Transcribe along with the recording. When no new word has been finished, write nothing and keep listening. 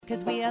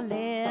'cause we are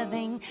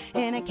living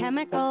in a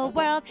chemical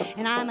world,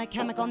 and I'm a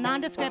chemical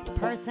nondescript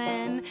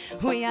person.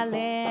 We are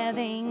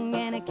living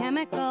in a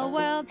chemical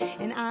world,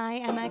 and I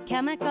am a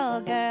chemical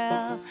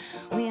girl.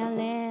 We are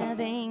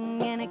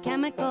living in a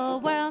chemical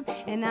world,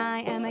 and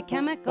I am a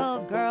chemical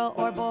girl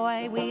or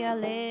boy. We are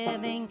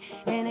living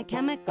in a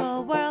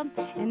chemical world,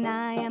 and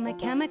I am a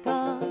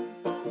chemical.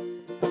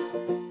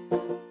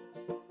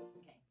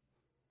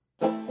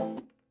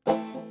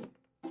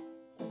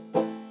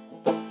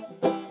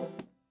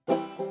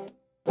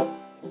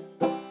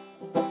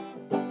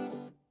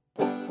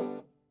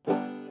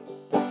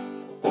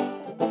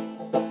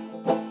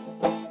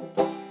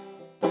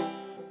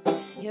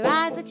 Your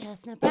eyes are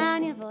chestnut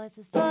brown, your voice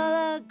is full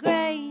of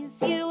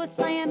grace. You were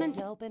slamming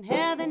dope in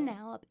heaven,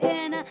 now up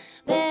in a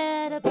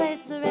better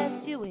place to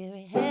rest your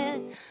weary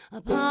head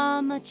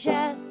upon my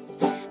chest.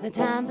 The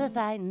time for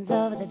fighting's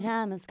over, the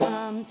time has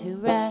come to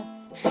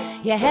rest.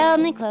 You held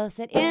me close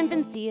at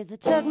infancy as I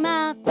took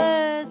my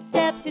first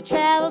steps. You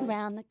traveled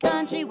round the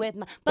country with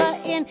my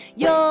butt in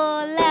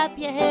your lap.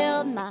 You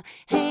held my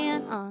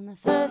hand on the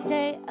first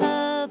day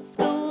of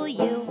school.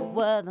 You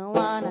were the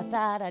one I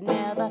thought I'd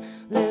never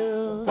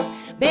lose.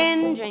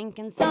 Been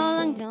drinking so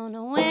long, don't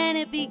know when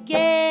it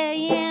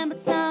began, but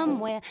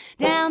somewhere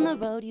down the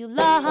road you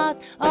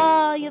lost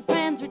all your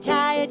friends,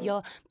 retired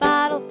your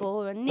bottle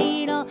for a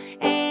needle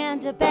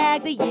and a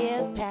bag. The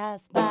years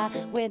passed by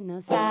with no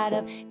sight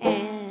of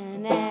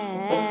an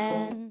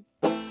end.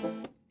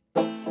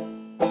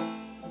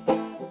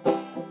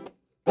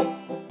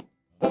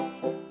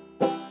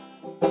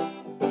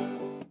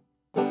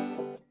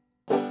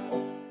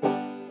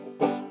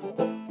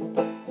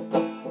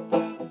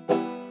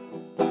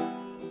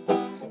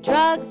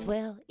 Drugs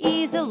will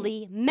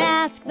easily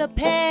mask the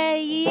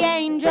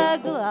pain.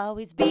 Drugs will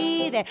always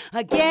be there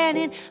again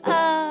and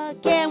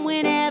again.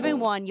 When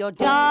everyone, your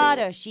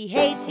daughter, she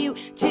hates you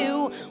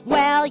too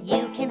well,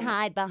 you can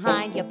hide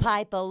behind your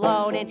pipe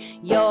alone in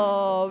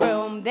your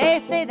room.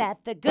 They say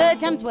that the good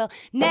times will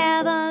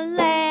never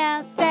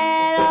last,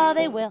 that all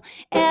they will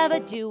ever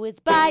do is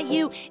bite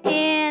you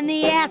in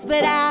the ass.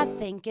 But I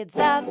think it's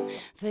up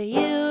for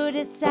you to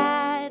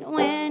decide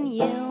when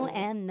you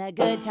end the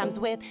good times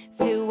with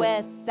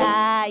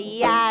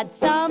suicide.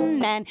 Some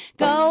men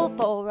go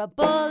for a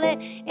bullet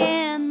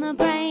in the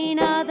brain,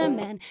 other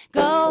men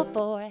go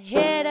for a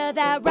hit of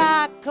that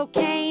rock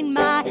cocaine.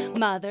 My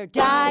mother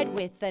died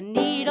with a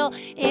needle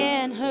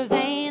in her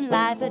vein.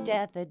 Life or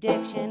death,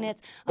 addiction,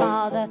 it's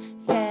all the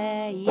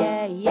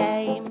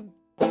same.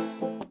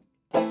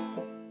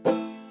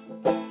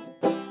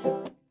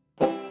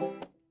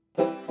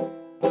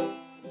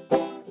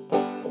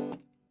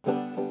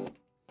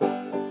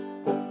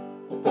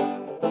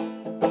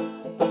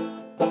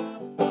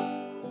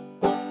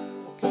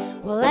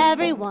 Well,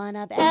 everyone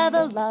I've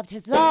ever loved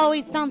has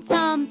always found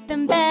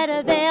something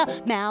better. Their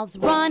mouths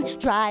run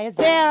dry as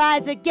their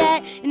eyes are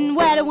getting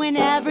wetter. When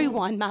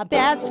everyone, my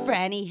best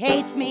friend, he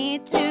hates me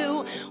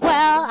too,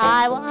 well,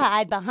 I will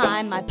hide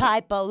behind my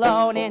pipe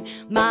alone in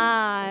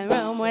my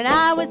room. When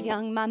I was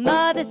young, my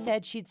mother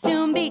said she'd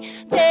soon be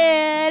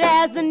dead.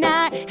 As the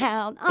night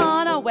held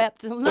on, I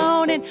wept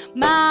alone in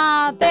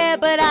my bed.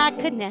 But I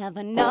could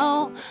never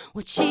know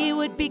what she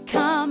would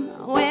become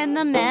when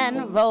the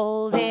men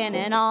rolled in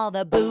and all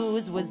the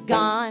booze was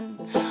gone.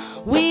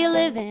 We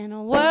live in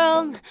a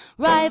world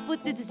rife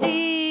with the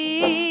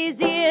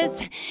disease.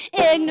 Years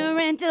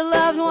ignorant to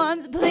loved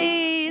ones,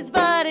 please.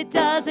 But it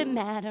doesn't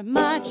matter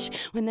much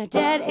when they're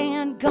dead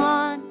and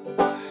gone.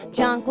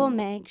 Junk will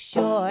make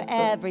sure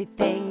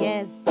everything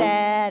is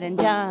said and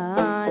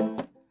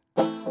done.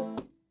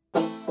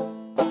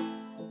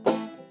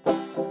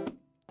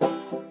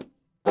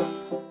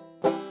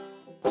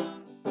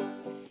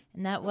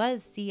 And that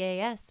was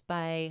CAS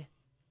by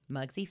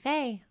Mugsy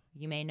Faye.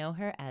 You may know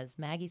her as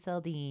Maggie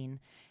Saldine.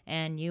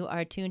 And you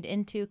are tuned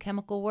into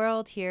Chemical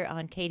World here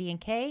on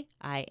KDNK.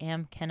 I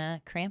am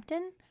Kenna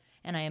Crampton,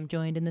 and I am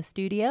joined in the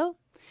studio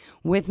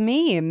with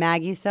me,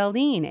 Maggie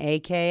Saldine,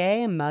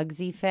 a.k.a.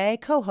 Mugsy Faye,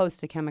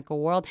 co-host of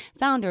Chemical World,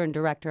 founder and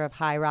director of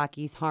High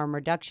Rockies Harm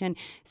Reduction,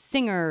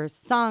 singer,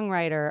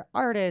 songwriter,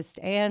 artist,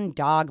 and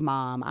dog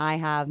mom. I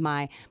have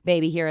my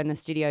baby here in the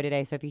studio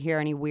today, so if you hear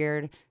any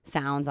weird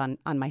sounds on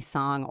my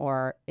song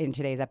or in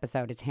today's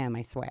episode, it's him,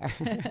 I swear.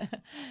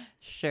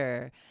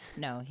 Sure.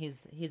 No,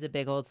 he's a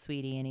big old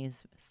sweetie, and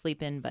he's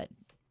sleeping but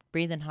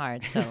breathing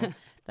hard, so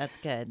that's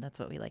good. That's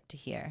what we like to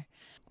hear.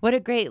 What a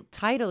great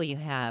title you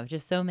have.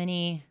 Just so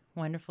many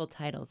wonderful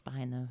titles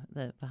behind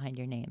the behind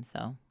your name.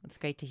 So it's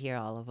great to hear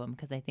all of them,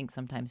 because I think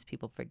sometimes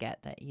people forget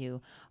that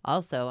you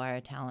also are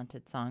a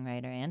talented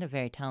songwriter and a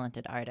very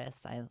talented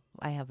artist.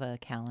 I have a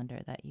calendar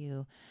that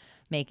you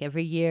make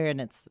every year, and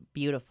it's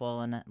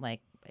beautiful, and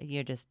like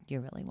you're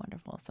really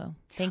wonderful. So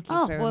thank you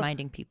Oh, for well,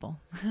 reminding people.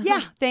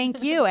 yeah,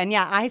 thank you. And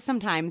yeah, I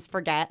sometimes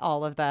forget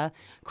all of the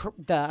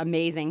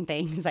amazing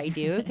things I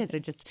do because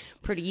it's just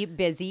pretty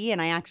busy.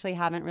 And I actually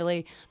haven't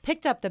really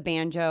picked up the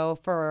banjo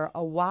for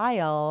a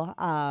while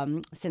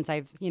since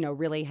I've,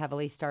 really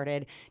heavily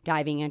started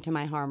diving into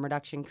my harm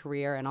reduction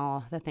career and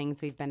all the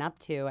things we've been up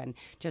to. And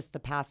just the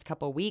past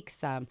couple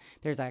weeks,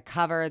 there's a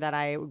cover that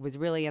I was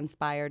really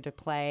inspired to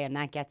play, and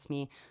that gets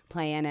me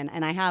playing.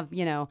 And I have,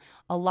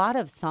 a lot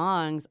of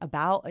songs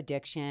about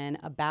addiction,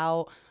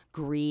 about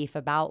grief,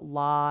 about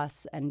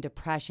loss and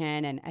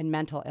depression and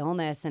mental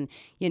illness. And,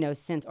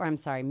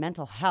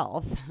 mental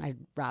health, I'd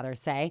rather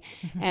say.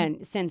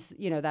 And since,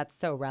 that's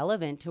so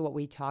relevant to what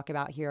we talk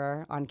about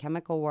here on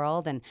Chemical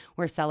World, and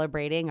we're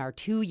celebrating our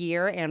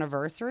 2-year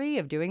anniversary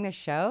of doing this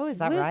show. Is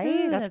that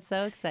right? That's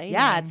so exciting.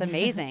 Yeah, it's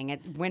amazing.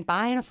 It went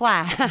by in a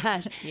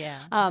flash.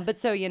 Yeah. But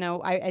so,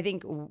 I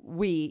think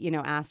we,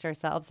 asked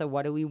ourselves, so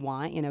what do we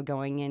want,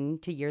 going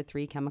into year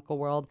 3 Chemical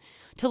World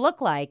to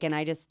look like? And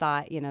I just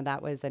thought,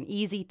 that was an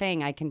easy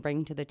thing I can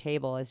bring to the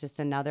table is just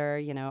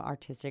another,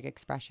 artistic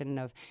expression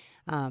of,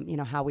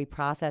 how we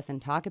process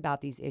and talk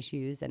about these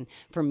issues. And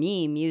for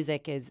me,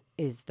 music is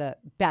the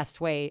best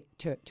way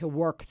to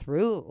work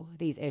through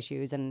these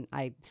issues. And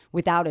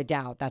without a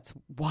doubt, that's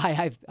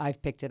why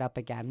I've picked it up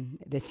again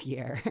this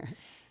year.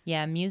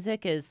 Yeah,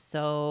 music is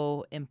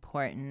so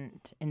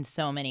important in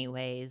so many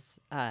ways.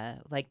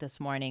 Like this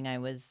morning, I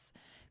was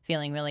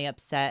feeling really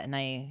upset, and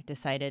I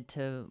decided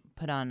to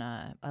put on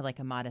a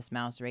Modest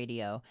Mouse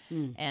radio.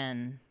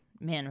 And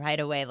man, right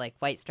away, like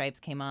White Stripes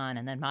came on,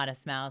 and then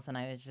Modest Mouse, and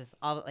I was just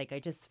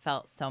I just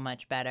felt so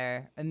much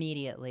better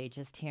immediately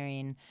just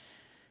hearing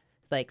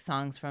like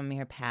songs from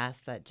your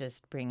past that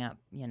just bring up,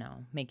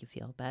 make you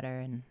feel better.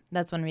 And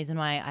that's one reason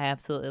why I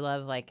absolutely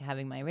love like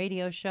having my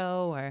radio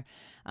show. Or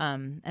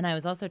and I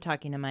was also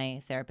talking to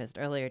my therapist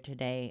earlier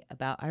today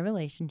about our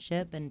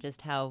relationship and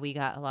just how we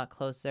got a lot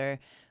closer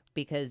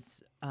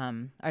because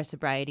our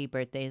sobriety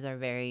birthdays are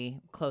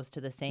very close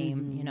to the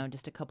same,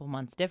 just a couple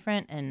months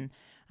different. And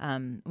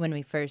when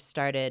we first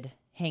started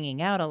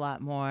hanging out a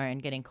lot more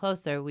and getting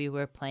closer, we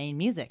were playing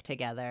music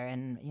together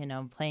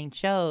and, playing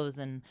shows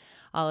and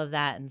all of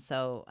that. And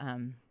so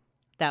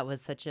that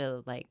was such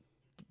a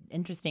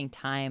interesting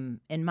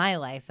time in my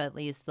life, at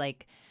least,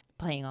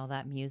 playing all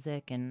that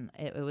music. And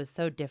it was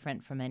so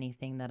different from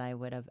anything that I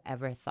would have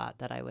ever thought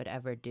that I would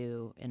ever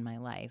do in my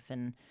life.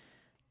 And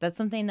that's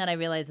something that I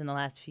realized in the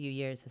last few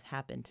years has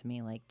happened to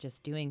me, like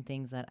just doing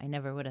things that I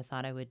never would have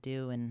thought I would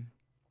do and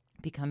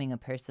becoming a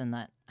person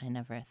that I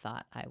never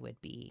thought I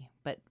would be,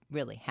 but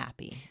really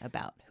happy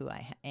about who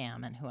I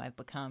am and who I've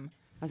become.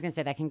 I was going to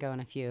say that can go in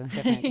a few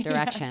different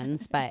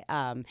directions, but,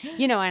 and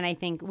I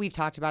think we've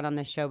talked about on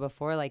this show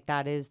before, like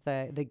that is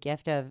the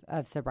gift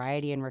of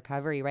sobriety and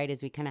recovery, right?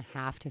 Is we kind of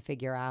have to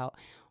figure out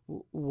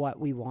what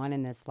we want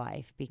in this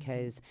life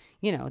because,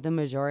 the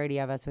majority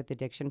of us with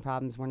addiction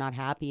problems, we're not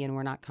happy and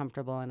we're not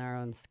comfortable in our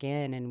own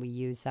skin, and we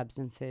use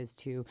substances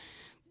to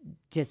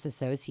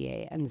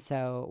disassociate. And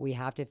so we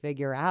have to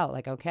figure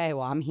out okay,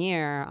 well, I'm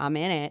here, I'm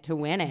in it to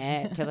win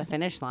it to the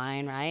finish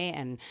line. Right.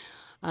 And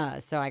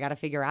so I got to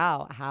figure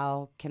out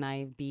how can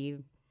I be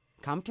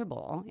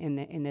comfortable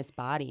in this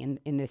body,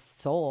 in this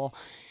soul.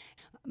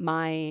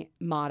 My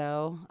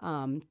motto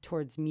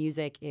towards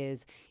music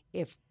is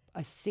if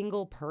a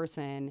single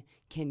person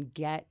can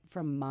get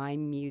from my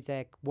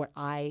music what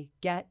I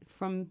get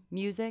from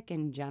music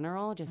in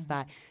general, just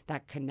that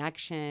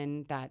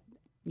connection, that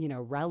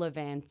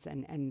relevance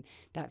and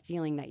that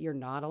feeling that you're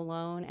not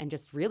alone, and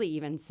just really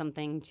even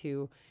something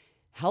to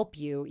help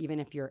you, even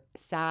if you're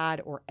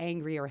sad or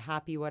angry or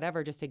happy,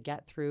 whatever, just to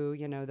get through,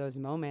 those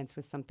moments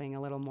with something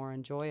a little more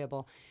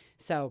enjoyable.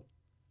 So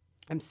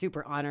I'm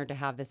super honored to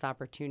have this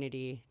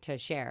opportunity to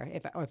share.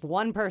 If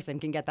one person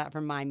can get that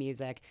from my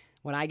music,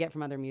 what I get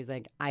from other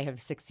music, I have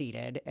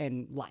succeeded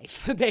in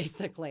life,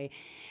 basically.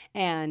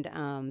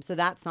 And so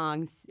that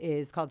song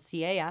is called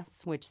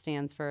CAS, which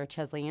stands for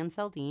Chesley Ann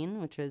Seldine,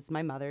 which was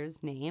my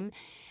mother's name.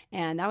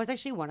 And that was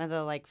actually one of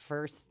the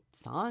first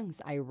songs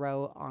I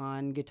wrote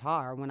on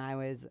guitar when I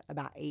was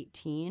about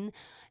 18.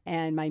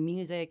 And my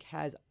music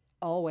has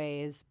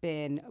always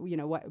been,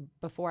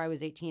 before I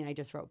was 18, I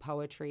just wrote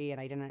poetry and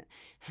I didn't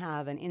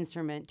have an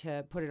instrument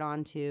to put it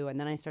onto. And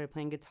then I started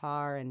playing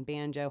guitar and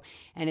banjo.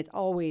 And it's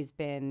always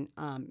been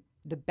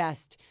the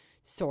best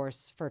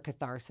source for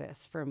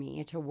catharsis for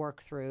me to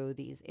work through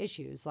these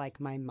issues like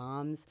my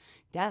mom's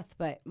death.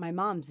 But my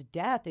mom's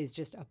death is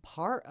just a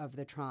part of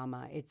the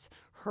trauma. It's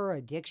her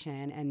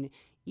addiction. And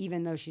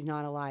even though she's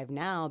not alive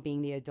now,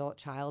 being the adult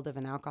child of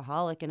an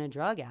alcoholic and a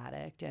drug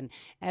addict and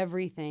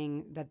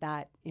everything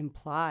that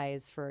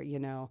implies for,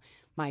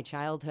 my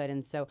childhood.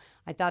 And so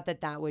I thought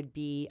that would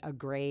be a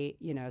great,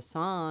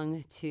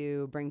 song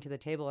to bring to the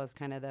table as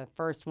kind of the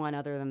first one,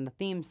 other than the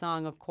theme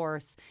song, of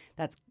course,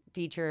 that's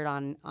featured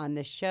on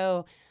this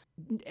show.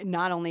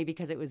 Not only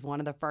because it was one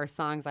of the first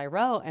songs I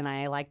wrote, and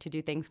I like to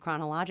do things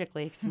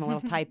chronologically because I'm a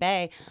little type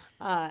A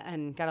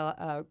and got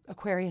a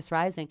Aquarius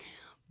rising,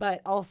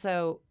 but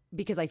also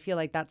because I feel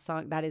like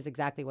that is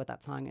exactly what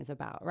that song is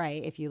about,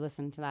 right? If you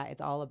listen to that,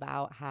 it's all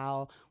about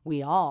how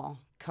we all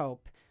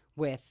cope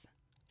with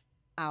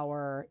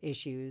our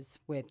issues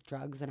with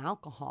drugs and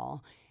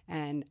alcohol.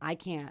 And I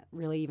can't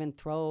really even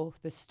throw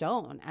the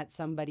stone at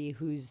somebody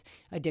whose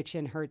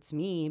addiction hurts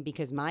me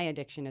because my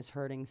addiction is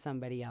hurting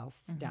somebody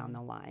else down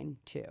the line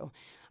too.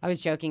 I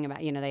was joking about,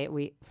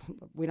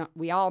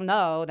 we all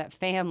know that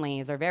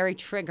families are very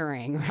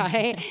triggering,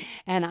 right?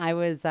 And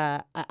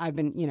I've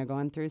been,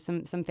 going through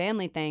some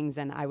family things,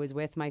 and I was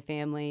with my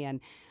family, and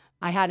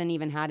I hadn't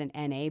even had an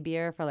NA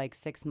beer for like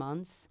 6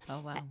 months.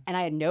 Oh, wow. And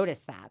I had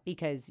noticed that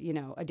because,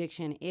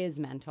 addiction is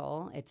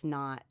mental. It's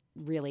not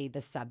really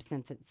the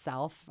substance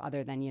itself,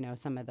 other than,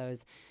 some of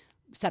those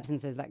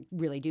substances that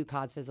really do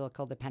cause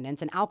physical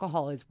dependence. And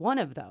alcohol is one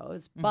of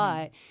those.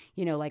 But,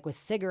 like with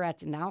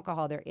cigarettes and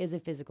alcohol, there is a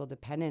physical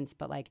dependence,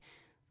 but like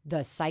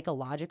the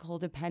psychological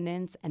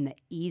dependence and the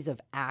ease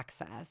of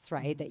access,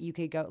 right? That you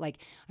could go, like,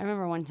 I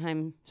remember one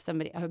time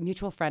a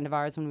mutual friend of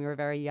ours when we were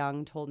very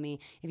young told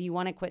me, if you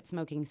want to quit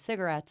smoking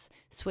cigarettes,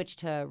 switch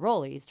to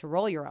rollies, to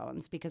roll your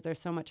owns, because they're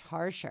so much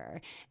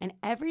harsher. And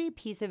every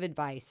piece of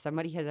advice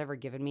somebody has ever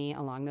given me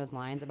along those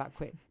lines about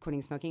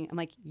quitting smoking, I'm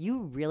like,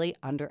 you really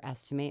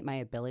underestimate my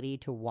ability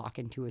to walk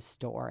into a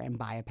store and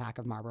buy a pack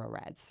of Marlboro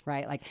Reds,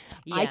 right? Like,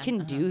 I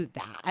can do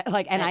that.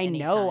 Like, and I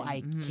know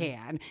I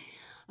can.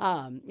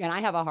 And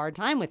I have a hard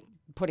time with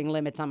putting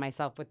limits on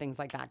myself with things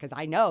like that because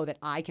I know that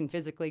I can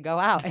physically go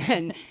out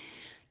and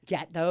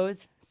get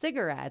those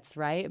cigarettes,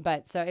 right?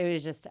 But so it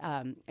was just,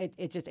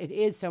 it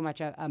is so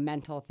much a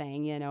mental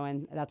thing,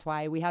 and that's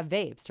why we have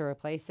vapes to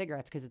replace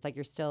cigarettes, because it's like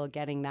you're still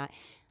getting that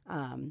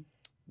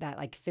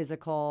like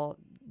physical,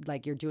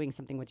 like you're doing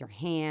something with your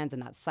hands,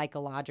 and that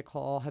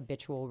psychological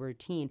habitual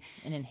routine.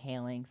 And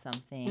inhaling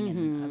something.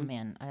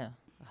 And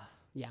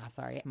Yeah,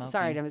 sorry. Smoking.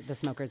 Sorry to the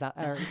smokers out,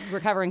 or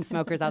recovering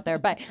smokers out there.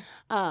 But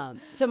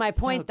so my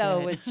point,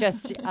 though, was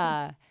just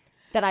that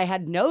I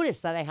had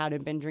noticed that I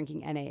hadn't been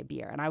drinking NA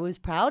beer, and I was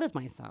proud of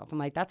myself. I'm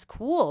like, that's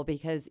cool,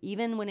 because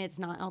even when it's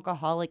not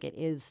alcoholic, it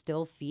is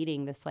still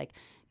feeding this like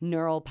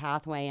neural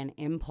pathway and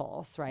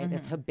impulse, right?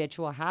 This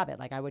habitual habit.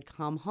 Like I would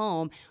come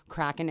home,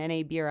 crack an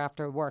NA beer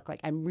after work.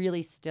 Like I'm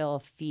really still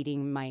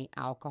feeding my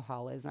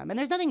alcoholism. And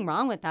there's nothing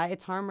wrong with that.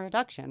 It's harm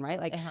reduction, right?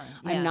 Like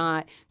I'm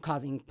not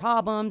causing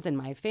problems in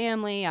my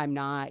family. I'm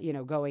not,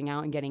 going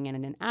out and getting in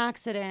an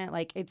accident.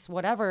 Like it's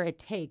whatever it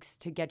takes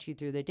to get you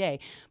through the day.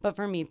 But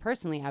for me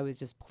personally, I was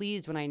just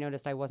pleased when I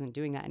noticed I wasn't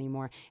doing that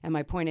anymore. And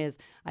my point is,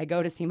 I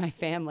go to see my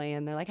family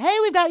and they're like, hey,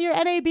 we've got your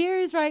NA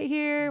beers right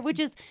here, which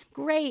is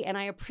great. And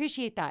I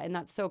appreciate that. And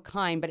that's so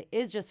kind, but it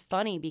is just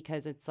funny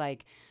because it's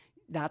like,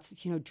 that's,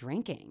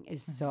 drinking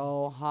is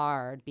so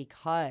hard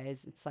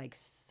because it's like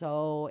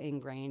so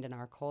ingrained in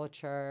our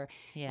culture.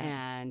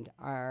 And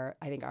I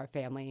think our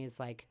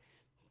families like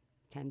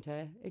tend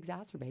to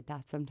exacerbate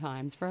that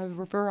sometimes for a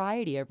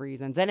variety of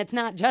reasons. And it's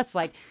not just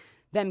like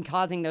them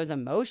causing those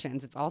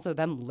emotions. It's also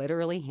them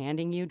literally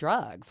handing you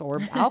drugs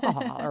or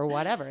alcohol or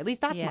whatever. At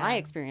least that's my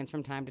experience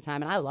from time to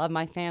time. And I love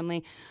my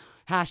family.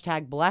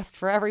 # blessed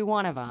for every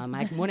one of them.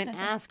 I wouldn't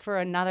ask for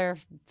another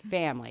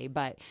family,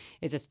 but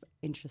it's just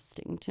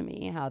interesting to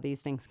me how these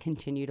things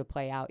continue to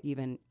play out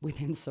even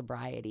within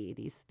sobriety,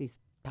 these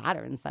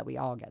patterns that we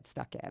all get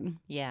stuck in.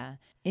 Yeah.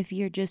 If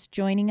you're just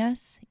joining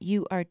us,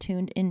 you are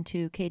tuned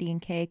into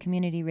KD&K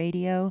Community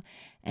Radio,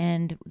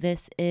 and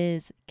this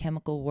is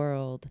Chemical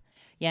World.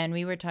 Yeah, and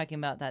we were talking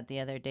about that the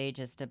other day,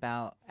 just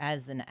about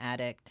as an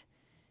addict,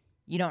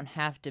 you don't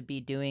have to be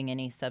doing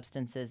any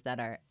substances that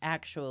are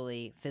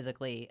actually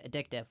physically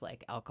addictive,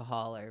 like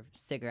alcohol or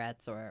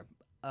cigarettes or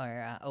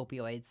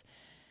opioids.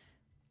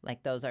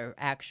 Like those are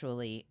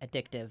actually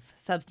addictive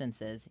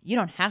substances. You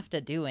don't have to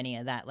do any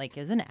of that. Like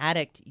as an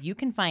addict, you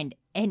can find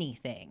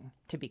anything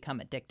to become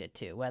addicted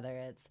to, whether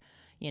it's,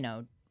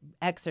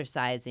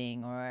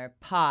 exercising or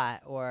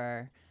pot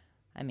or,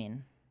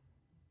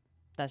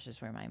 that's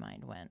just where my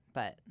mind went.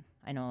 But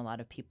I know a lot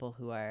of people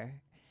who are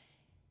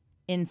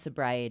in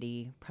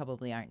sobriety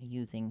probably aren't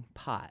using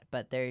pot,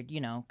 but they're,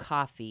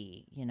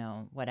 coffee,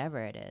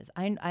 whatever it is.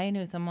 I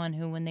knew someone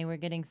who, when they were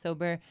getting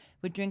sober,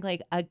 would drink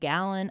like a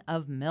gallon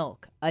of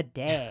milk a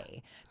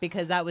day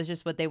because that was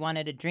just what they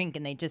wanted to drink,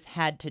 and they just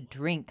had to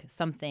drink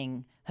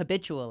something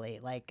habitually.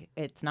 Like,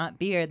 it's not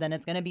beer, then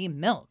it's going to be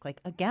milk, like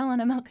a gallon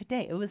of milk a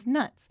day. It was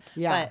nuts.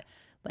 Yeah. But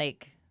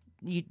like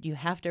you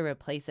have to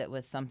replace it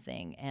with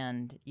something,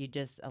 and you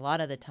just, a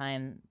lot of the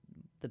time,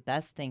 the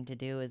best thing to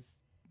do is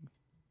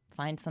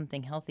find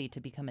something healthy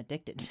to become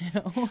addicted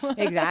to.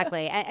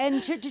 Exactly.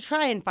 And to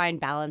try and find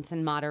balance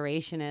and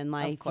moderation in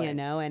life,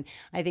 and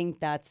I think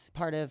that's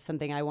part of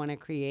something I want to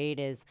create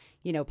is,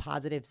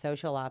 positive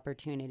social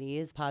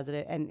opportunities,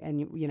 positive, and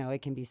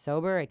it can be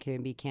sober, it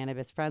can be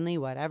cannabis friendly,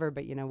 whatever,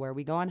 but, where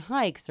we go on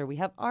hikes or we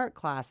have art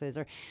classes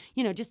or,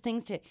 just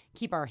things to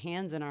keep our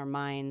hands and our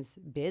minds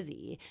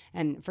busy.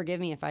 And forgive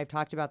me if I've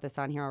talked about this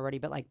on here already,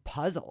 but like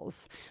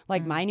puzzles,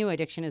 like my new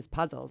addiction is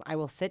puzzles. I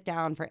will sit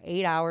down for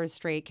 8 hours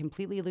straight,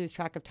 completely lose lose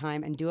track of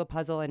time and do a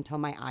puzzle until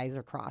my eyes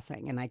are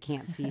crossing and I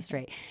can't see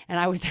straight. And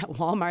I was at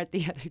Walmart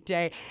the other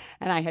day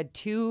and I had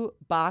 2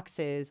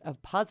 boxes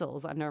of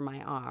puzzles under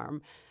my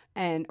arm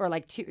or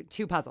like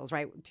two puzzles,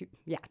 right?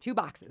 2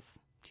 boxes.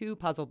 2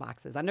 puzzle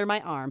boxes under my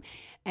arm.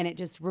 And it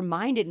just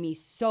reminded me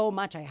so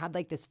much. I had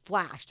like this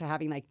flash to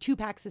having like 2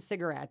 packs of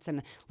cigarettes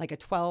and like a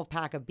 12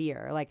 pack of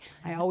beer. Like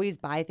I always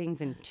buy things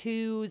in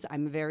 2s.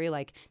 I'm a very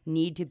like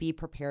need to be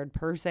prepared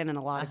person. And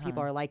a lot of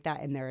people are like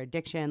that in their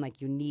addiction. Like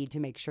you need to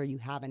make sure you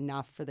have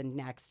enough for the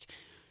next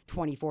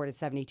 24 to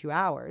 72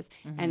 hours.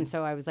 And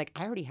so I was like,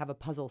 I already have a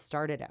puzzle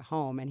started at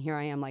home and here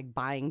I am like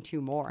buying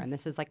 2 more. And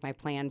this is like my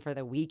plan for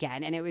the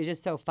weekend. And it was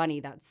just so funny,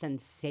 that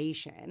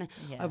sensation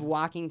of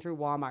walking through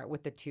Walmart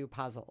with the 2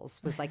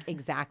 puzzles was like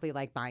exactly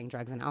like buying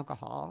drugs and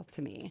alcohol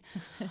to me.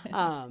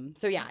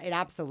 So yeah, it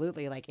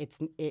absolutely like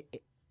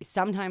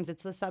sometimes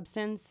it's the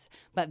substance,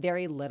 but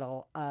very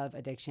little of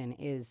addiction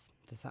is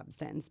the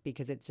substance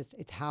because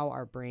it's how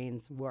our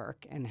brains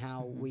work and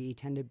how we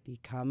tend to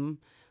become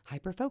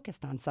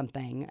hyper-focused on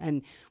something.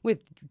 And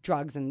with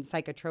drugs and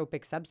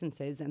psychotropic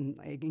substances and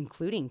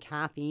including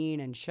caffeine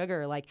and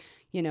sugar, like,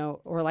 you know,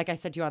 or like I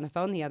said to you on the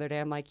phone the other day,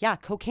 I'm like, yeah,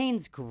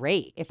 cocaine's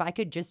great. If I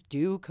could just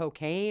do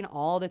cocaine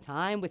all the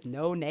time with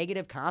no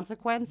negative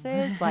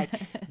consequences, like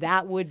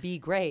that would be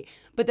great.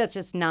 But that's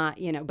just not,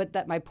 you know, but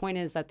that my point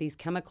is that these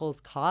chemicals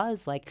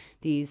cause like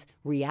these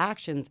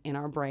reactions in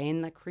our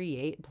brain that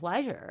create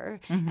pleasure.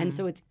 And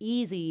so it's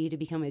easy to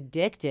become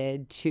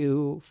addicted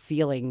to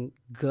feeling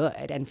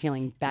good and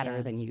feeling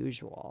better than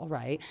usual,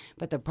 right?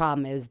 But the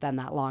problem is then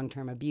that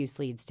long-term abuse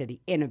leads to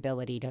the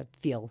inability to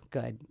feel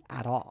good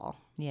at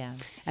all. Yeah.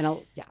 And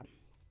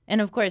And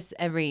of course,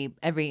 every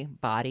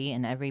body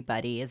and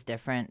everybody is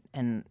different.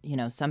 And, you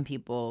know, some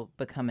people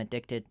become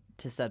addicted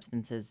to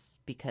substances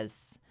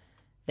because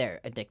they're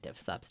addictive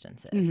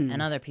substances.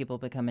 And other people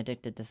become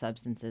addicted to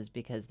substances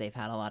because they've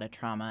had a lot of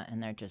trauma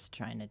and they're just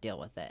trying to deal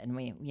with it. And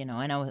we, you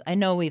know, I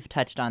know we've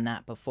touched on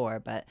that before,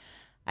 but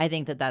I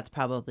think that that's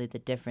probably the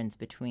difference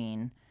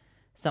between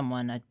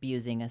someone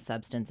abusing a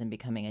substance and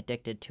becoming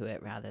addicted to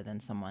it rather than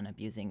someone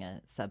abusing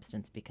a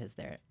substance because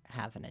they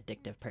have an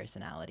addictive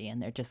personality and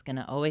they're just going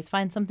to always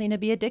find something to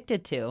be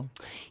addicted to.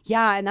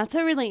 Yeah, and that's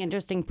a really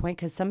interesting point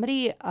because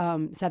somebody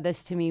said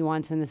this to me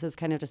once, and this is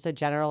kind of just a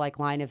general like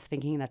line of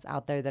thinking that's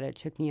out there that it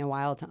took me a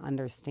while to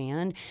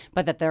understand,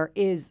 but that there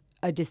is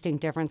a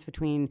distinct difference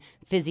between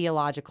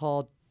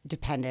physiological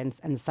dependence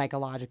and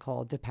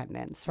psychological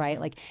dependence,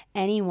 right? Like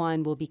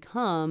anyone will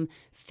become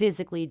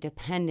physically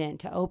dependent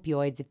to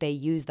opioids if they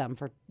use them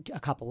for a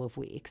couple of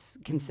weeks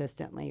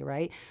consistently,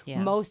 right?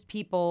 Yeah. Most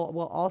people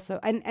will also,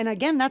 and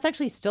again, that's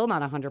actually still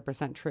not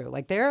 100% true.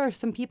 Like there are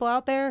some people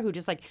out there who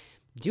just like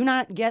do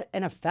not get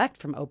an effect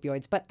from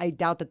opioids, but I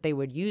doubt that they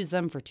would use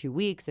them for 2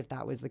 weeks if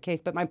that was the case.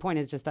 But my point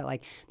is just that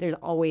like there's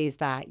always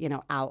that, you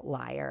know,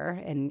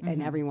 outlier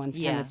and everyone's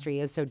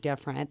chemistry is so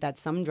different that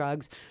some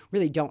drugs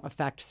really don't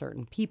affect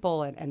certain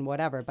people and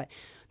whatever. But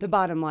the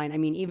bottom line, I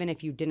mean, even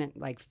if you didn't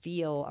like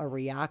feel a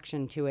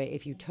reaction to it,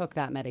 if you took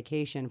that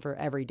medication for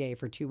every day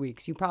for 2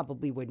 weeks, you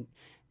probably wouldn't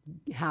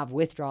have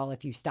withdrawal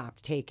if you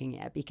stopped taking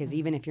it, because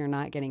even if you're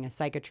not getting a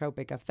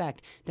psychotropic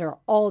effect, there are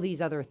all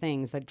these other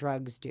things that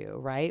drugs do,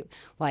 right?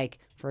 Like,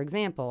 for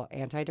example,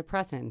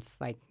 antidepressants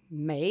like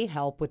may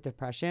help with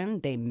depression.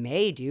 They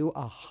may do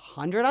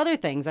 100 other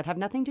things that have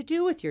nothing to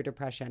do with your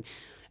depression.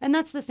 And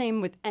that's the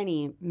same with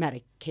any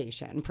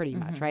medication pretty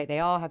much, right? They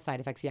all have side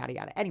effects, yada,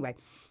 yada. Anyway,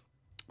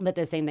 but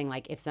the same thing,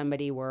 like if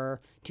somebody were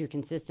to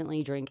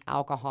consistently drink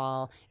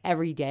alcohol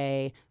every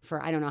day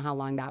for, I don't know how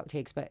long that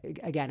takes, but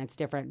again, it's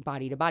different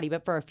body to body.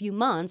 But for a few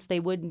months, they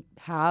would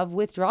have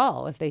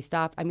withdrawal if they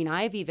stopped. I mean,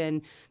 I've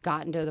even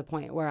gotten to the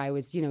point where I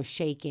was, you know,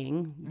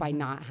 shaking by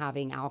not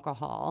having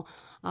alcohol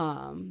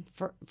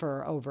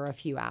for over a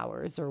few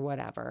hours or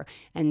whatever.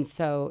 And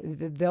so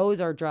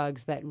those are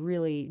drugs that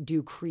really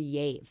do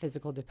create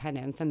physical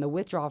dependence. And the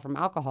withdrawal from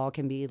alcohol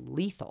can be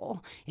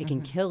lethal. It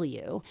can kill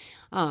you.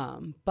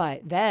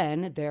 But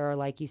then there are,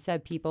 like you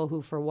said, people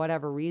who, for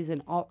whatever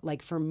reason,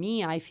 like for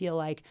me, I feel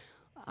like,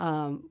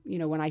 you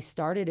know, when I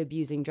started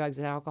abusing drugs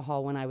and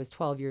alcohol when I was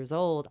 12 years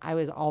old, I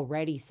was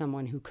already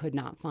someone who could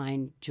not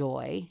find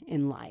joy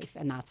in life.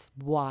 And that's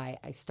why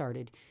I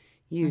started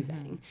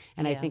using.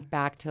 And I think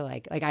back to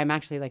like I'm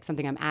actually like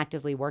something I'm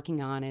actively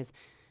working on is,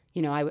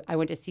 you know, I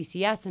went to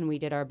CCS and we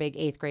did our big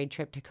 8th grade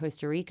trip to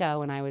Costa Rica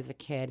when I was a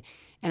kid.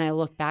 And I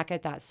look back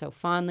at that so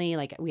fondly.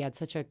 Like we had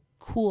such a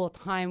cool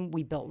time.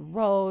 We built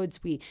roads.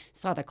 We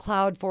saw the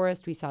cloud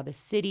forest. We saw the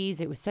cities.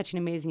 It was such an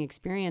amazing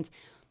experience.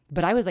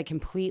 But I was like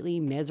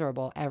completely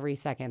miserable every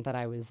second that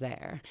I was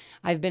there.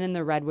 I've been in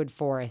the redwood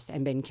forest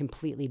and been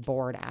completely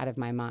bored out of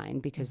my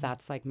mind because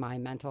that's like my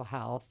mental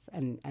health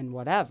and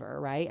whatever,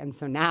 right? And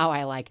so now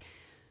I like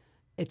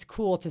it's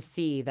cool to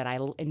see that I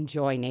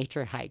enjoy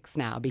nature hikes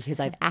now because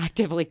I've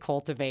actively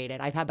cultivated.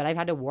 But I've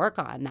had to work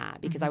on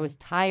that because I was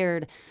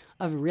tired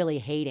of really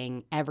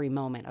hating every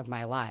moment of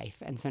my life.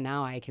 And so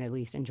now I can at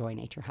least enjoy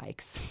nature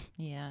hikes.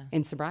 Yeah.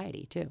 In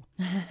sobriety too.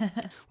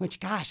 Which,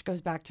 gosh,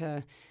 goes back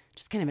to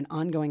just kind of an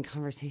ongoing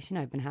conversation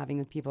I've been having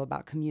with people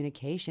about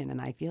communication.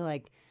 And I feel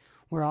like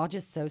we're all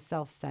just so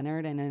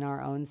self-centered and in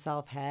our own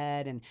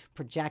self-head and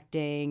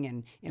projecting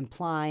and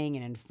implying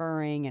and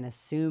inferring and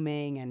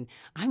assuming. And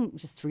I'm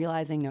just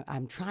realizing that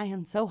I'm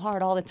trying so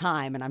hard all the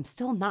time and I'm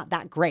still not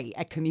that great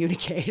at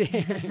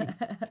communicating.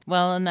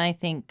 Well, and I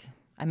think,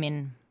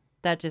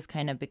 that just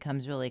kind of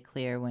becomes really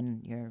clear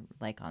when you're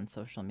like on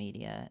social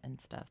media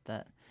and stuff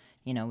that,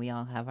 we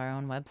all have our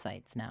own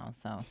websites now.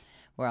 So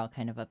we're all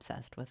kind of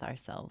obsessed with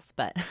ourselves.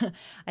 But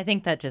I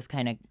think that just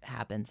kind of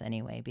happens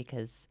anyway,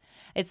 because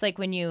it's like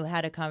when you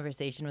had a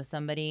conversation with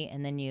somebody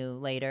and then you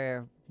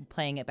later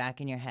playing it back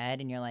in your head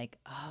and you're like,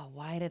 oh,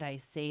 why did I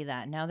say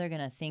that? Now they're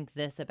going to think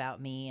this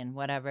about me and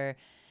whatever.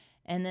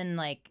 And then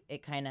like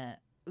it kind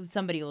of,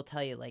 somebody will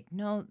tell you like,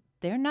 no,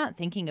 they're not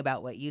thinking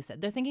about what you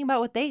said. They're thinking about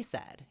what they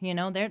said.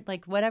 They're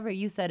like, whatever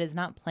you said is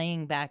not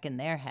playing back in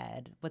their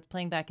head. What's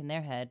playing back in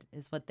their head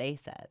is what they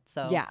said.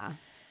 So, yeah,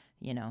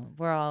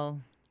 we're all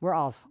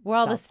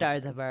the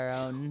stars of our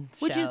own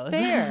shows. Which is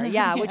fair.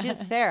 Yeah, which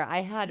is fair.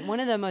 I had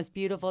one of the most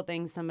beautiful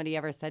things somebody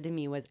ever said to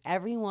me was,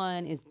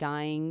 everyone is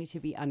dying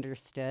to be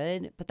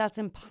understood, but that's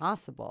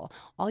impossible.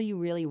 All you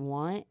really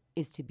want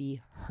is to be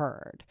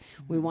heard.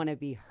 We want to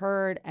be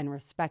heard and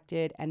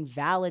respected and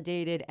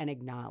validated and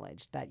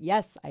acknowledged that,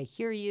 yes, I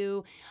hear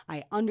you.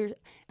 I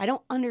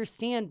don't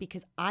understand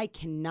because I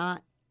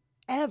cannot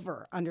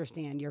ever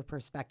understand your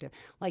perspective.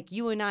 Like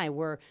you and I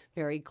were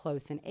very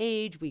close in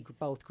age. We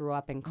both grew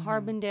up in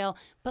Carbondale,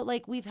 but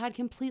like we've had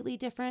completely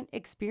different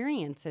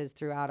experiences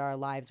throughout our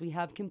lives. We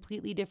have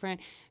completely different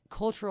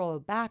cultural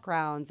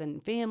backgrounds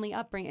and family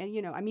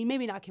upbringing. And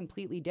maybe not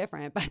completely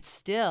different, but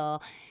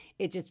still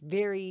it's just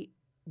very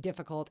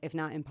difficult, if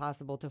not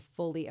impossible, to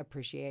fully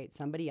appreciate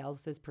somebody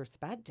else's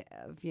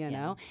perspective,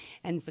 know?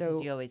 And so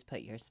because you always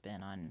put your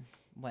spin on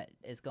what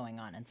is going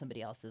on in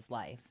somebody else's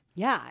life.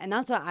 Yeah, and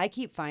that's what I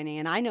keep finding.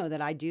 And I know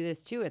that I do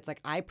this too. It's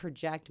like I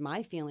project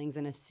my feelings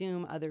and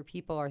assume other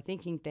people are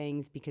thinking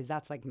things because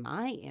that's like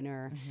my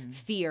inner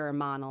fear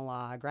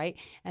monologue, right?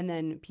 And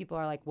then people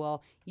are like,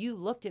 well, you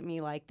looked at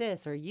me like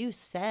this or you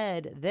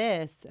said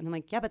this. And I'm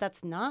like, yeah, but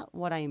that's not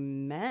what I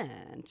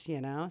meant,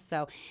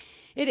 So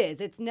it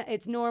is.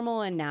 It's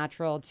normal and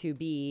natural to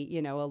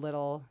be, a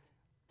little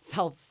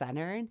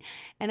self-centered.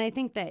 And I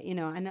think that,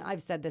 and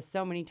I've said this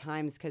so many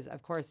times because,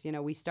 of course,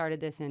 we started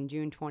this in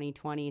June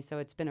 2020. So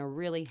it's been a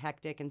really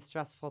hectic and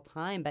stressful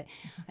time. But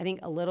I think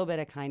a little bit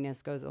of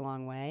kindness goes a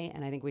long way.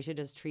 And I think we should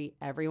just treat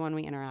everyone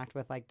we interact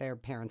with like their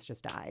parents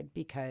just died,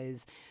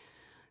 because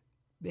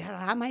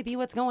that might be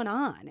what's going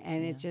on.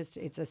 And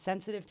it's a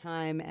sensitive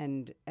time.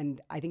 And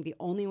I think the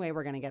only way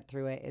we're going to get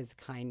through it is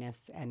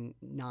kindness and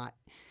not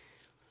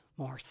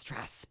more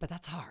stress, but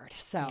that's hard.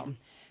 So,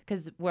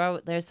 because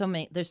there's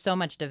so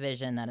much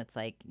division that it's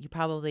like you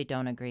probably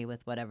don't agree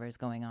with whatever's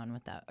going on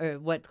with that or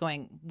what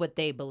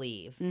they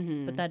believe,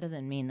 but that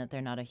doesn't mean that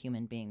they're not a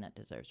human being that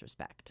deserves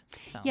respect.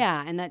 So.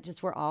 Yeah, and that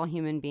just we're all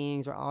human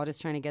beings. We're all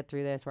just trying to get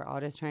through this. We're all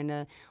just trying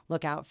to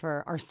look out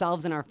for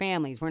ourselves and our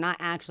families. We're not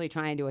actually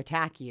trying to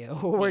attack you.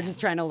 We're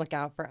just trying to look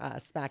out for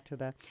us. Back to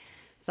the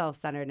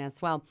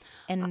self-centeredness. Well,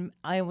 and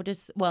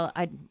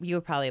you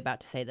were probably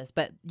about to say this,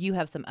 but you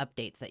have some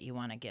updates that you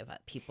want to give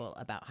people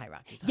about High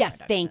Rockies. Yes,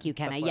 thank you,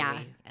 Kenna. Yeah,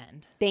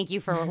 thank you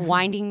for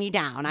winding me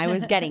down. I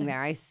was getting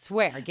there. I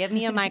swear. Give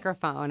me a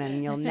microphone,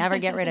 and you'll never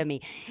get rid of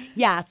me.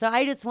 Yeah. So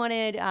I just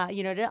wanted,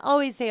 to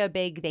always say a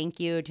big thank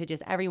you to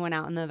just everyone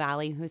out in the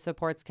Valley who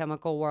supports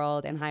Chemical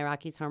World and High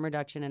Rockies Harm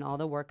Reduction and all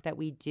the work that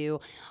we do.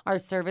 Our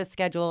service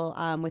schedule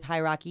with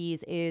High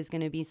Rockies is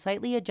going to be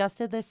slightly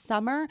adjusted this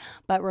summer,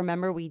 but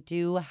remember, we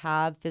do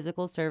have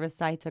physical service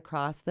sites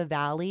across the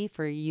Valley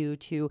for you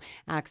to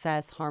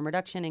access harm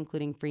reduction,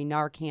 including free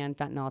Narcan,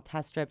 fentanyl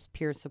test strips,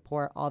 peer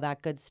support, all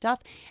that good stuff.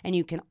 And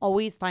you can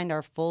always find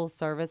our full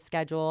service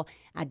schedule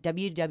at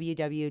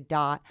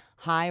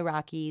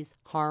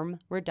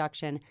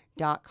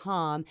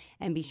www.highrockieesharmreduction.com,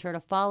 and be sure to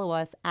follow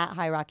us at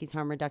High Rockies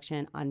Harm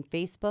Reduction on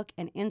Facebook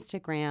and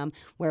Instagram,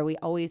 where we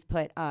always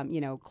put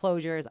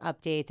closures,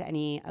 updates,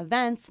 any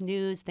events,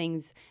 news,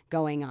 things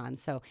going on.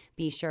 So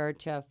be sure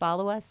to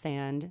follow us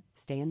and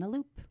stay in the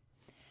loop.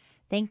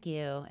 Thank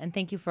you. And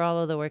thank you for all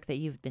of the work that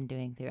you've been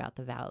doing throughout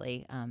the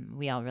Valley.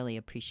 We all really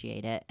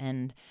appreciate it.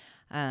 And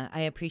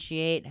I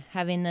appreciate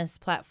having this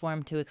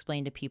platform to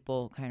explain to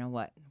people kind of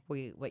what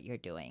you're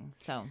doing.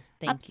 So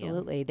thank you.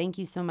 Absolutely. Thank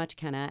you so much,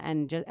 Kenna.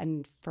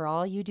 And for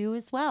all you do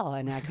as well.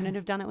 And I couldn't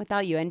have done it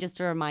without you. And just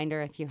a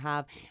reminder, if you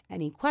have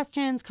any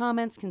questions,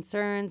 comments,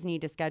 concerns, need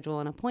to schedule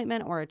an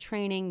appointment or a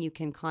training, you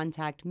can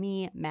contact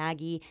me,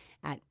 Maggie,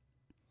 at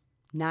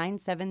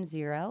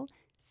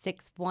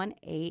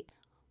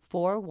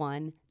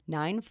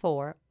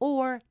 970-618-4194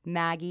 or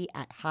Maggie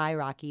at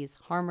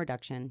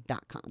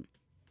highrockieesharmreduction.com.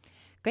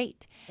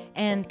 Great.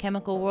 And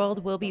Chemical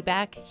World will be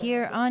back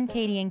here on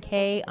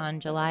KDNK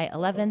on July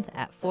 11th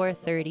at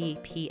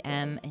 4:30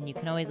 p.m. And you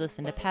can always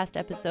listen to past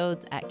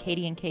episodes at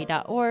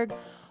kdnk.org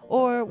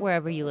or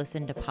wherever you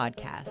listen to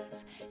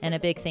podcasts. And a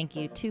big thank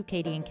you to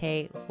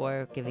KDNK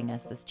for giving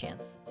us this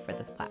chance for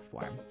this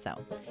platform. So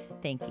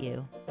thank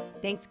you.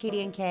 Thanks,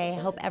 KDNK.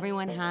 Hope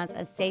everyone has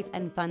a safe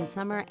and fun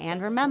summer.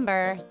 And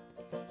remember,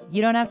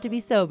 you don't have to be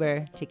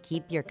sober to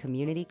keep your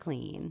community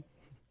clean.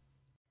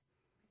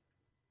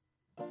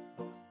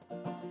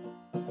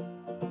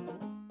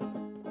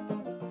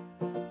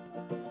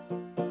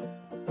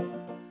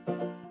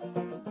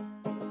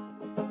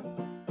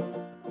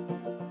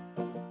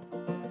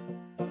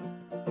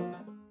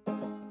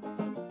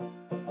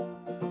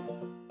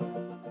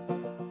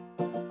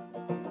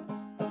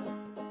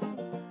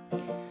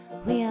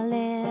 We are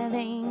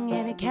living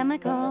in a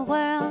chemical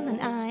world, and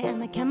I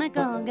am a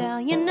chemical girl.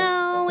 You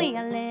know, we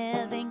are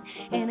living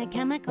in a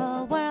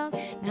chemical world,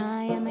 and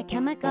I am a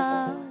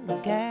chemical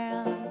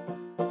girl.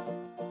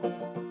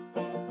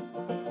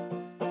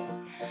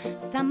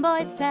 Some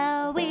boys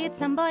sell weed,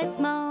 some boys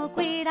smoke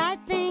weed. I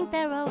think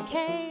they're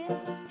okay.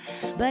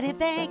 But if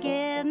they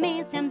give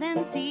me stems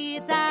and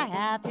seeds, I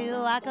have to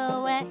walk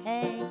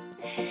away.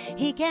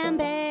 He can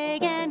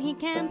beg and he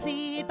can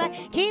plead, but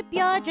keep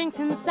your drinks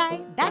in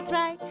sight, that's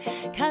right.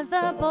 'Cause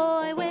the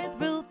boy with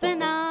roof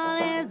and all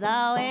is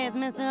always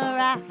Mr.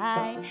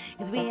 Right.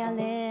 'Cause we are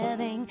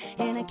living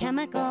in a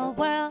chemical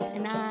world,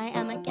 and I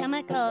am a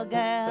chemical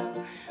girl.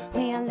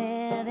 We are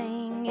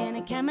living in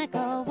a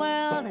chemical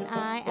world, and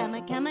I am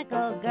a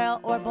chemical girl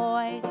or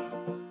boy.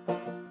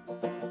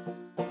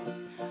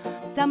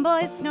 Some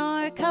boys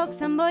snort coke,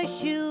 some boys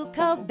shoot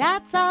coke,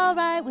 that's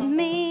alright with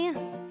me.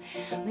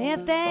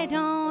 If they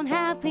don't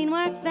have clean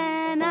works,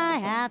 then I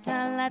have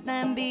to let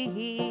them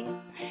be.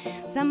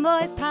 Some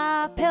boys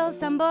pop pills,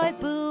 some boys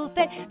boof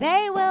it,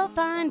 they will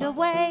find a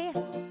way.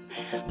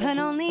 But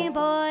only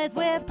boys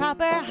with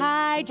proper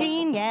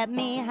hygiene get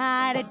me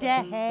high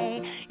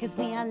today. 'Cause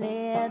we are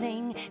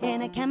living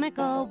in a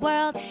chemical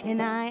world,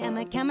 and I am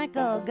a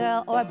chemical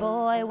girl or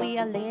boy. We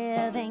are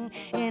living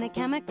in a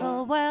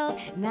chemical world,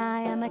 and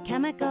I am a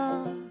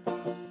chemical.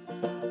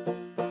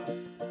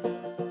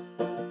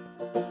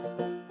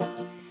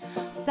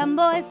 Some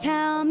boys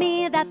tell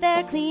me that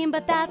they're clean,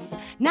 but that's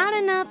not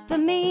enough for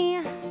me.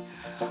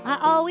 I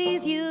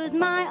always use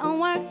my own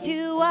works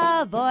to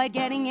avoid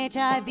getting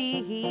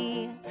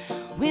HIV.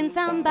 When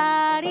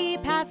somebody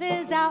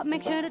passes out,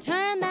 make sure to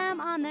turn them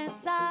on their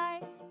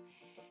side.